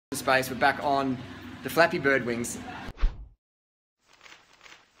Space. We're back on the Flappy Bird wings.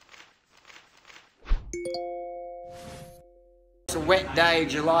 It's a wet day,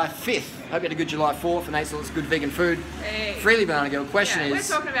 July 5th. Hope you had a good July 4th and ate some good vegan food. Hey. Freely Banana Girl, question is...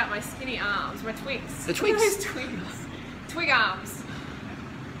 We're talking about my skinny arms, my twigs. The twigs? Look at those twigs. Twig arms.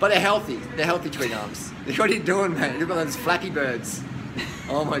 But they're healthy. They're healthy twig arms. What are you doing, mate? Look at those Flappy Birds.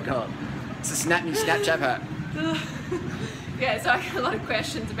 Oh my God. It's a new Snapchat hat. Yeah, so I get a lot of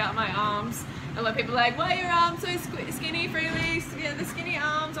questions about my arms. A lot of people are like, why are your arms so skinny, Freely? Yeah, the skinny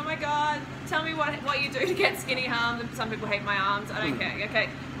arms, oh my God. Tell me what you do to get skinny arms. And some people hate my arms, I don't care. Okay,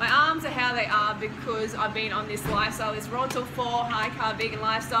 my arms are how they are because I've been on this lifestyle, this raw till 4 high carb vegan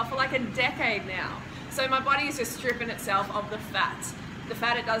lifestyle for like a decade now. So my body is just stripping itself of the fat. The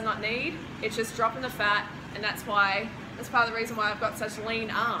fat it does not need, it's just dropping the fat, and that's part of the reason why I've got such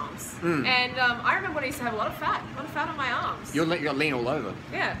lean arms. And I remember when I used to have a lot of fat on my arms. You're lean all over.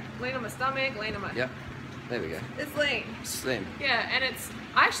 Yeah, lean on my stomach, lean on my... Yep, there we go. It's lean. Slim. Yeah, and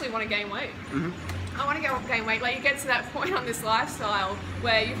I actually want to gain weight. I want to gain weight. Like, you get to that point on this lifestyle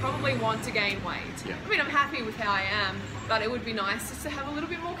where you probably want to gain weight. Yeah. I mean, I'm happy with how I am, but it would be nice just to have a little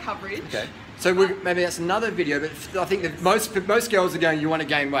bit more coverage. Okay. So maybe that's another video, but I think that most girls are going, you want to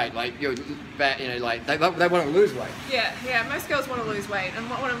gain weight, like they want to lose weight. Yeah, most girls want to lose weight, and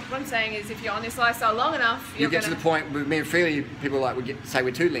what I'm saying is, if you're on this lifestyle long enough, you get to the point with me and Freely, people say we're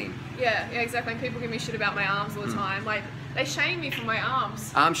too lean. Yeah, exactly. People give me shit about my arms all the time. Like, they shame me for my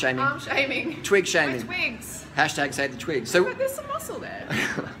arms. Arm shaming. Arm shaming. Twig shaming. My twigs. Hashtag save the twigs. So but there's some muscle there.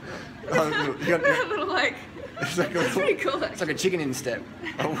 oh, you got a little like. It's like that's pretty cool. It's like a chicken instep.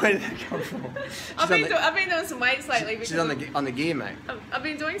 Oh, where did that come from? I've been doing some weights lately. She's on the gear, mate. I've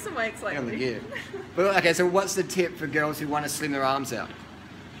been doing some weights lately. On the gear. But okay, so what's the tip for girls who want to slim their arms out?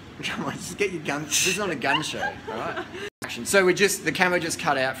 Come on, just get your gun. This is not a gun show, all right? Action. So the camera just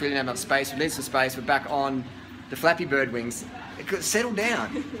cut out. Freely didn't have enough space. We need some space. We're back on the Flappy Bird wings. Settle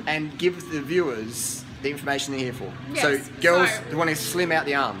down and give the viewers the information they're here for. Yes, so girls who want to slim out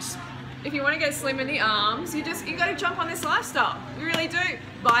the arms. If you want to get slim in the arms, you got to jump on this lifestyle. You really do.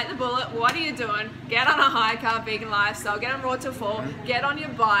 Bite the bullet. What are you doing? Get on a high carb vegan lifestyle. Get on raw till 4. Get on your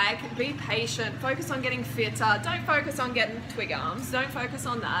bike. Be patient. Focus on getting fitter. Don't focus on getting twig arms. Don't focus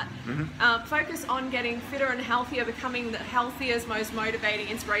on that. Focus on getting fitter and healthier, becoming the healthiest, most motivating,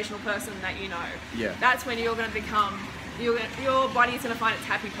 inspirational person that you know. Yeah. That's when you're going to become. Your body is going to find its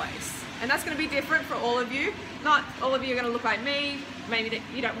happy place. And that's going to be different for all of you. Not all of you are going to look like me. Maybe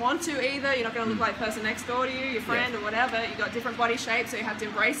you don't want to either. You're not going to look like the person next door to you, your friend or whatever. You've got different body shapes, so you have to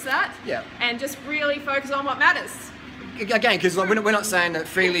embrace that. Yeah. And just really focus on what matters. Again, because we're not saying that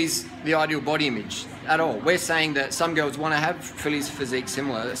Freely's the ideal body image at all. We're saying that some girls want to have Freely's physique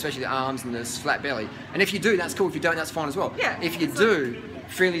similar, especially the arms and this flat belly. And if you do, that's cool. If you don't, that's fine as well. Yeah. If you do,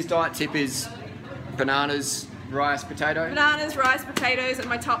 Freely's diet tip is bananas, rice, potato. Bananas, rice, potatoes are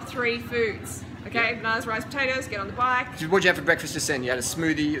my top 3 foods. Okay, bananas, rice, potatoes, get on the bike. What'd you have for breakfast just then? You had a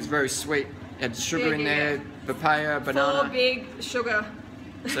smoothie, it was very sweet. You had sugar in there, papaya, banana. 4 big sugar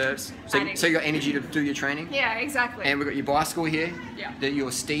serves. So you got energy to do your training? Yeah, exactly. And we've got your bicycle here. Yeah.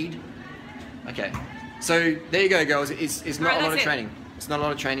 Your steed. Okay. So there you go, girls. It's not a lot of training. It's not a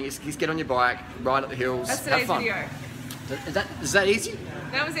lot of training. It's get on your bike, ride up the hills, That's have today's fun. video. Is that easy?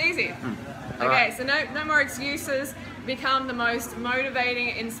 That was easy. Okay, right. so no more excuses. Become the most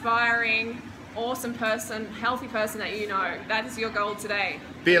motivating, inspiring, awesome person, healthy person that you know. That is your goal today.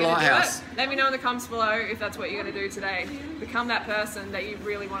 Be a lighthouse. Let me know in the comments below if that's what you're going to do today. Become that person that you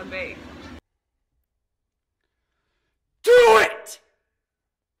really want to be. Do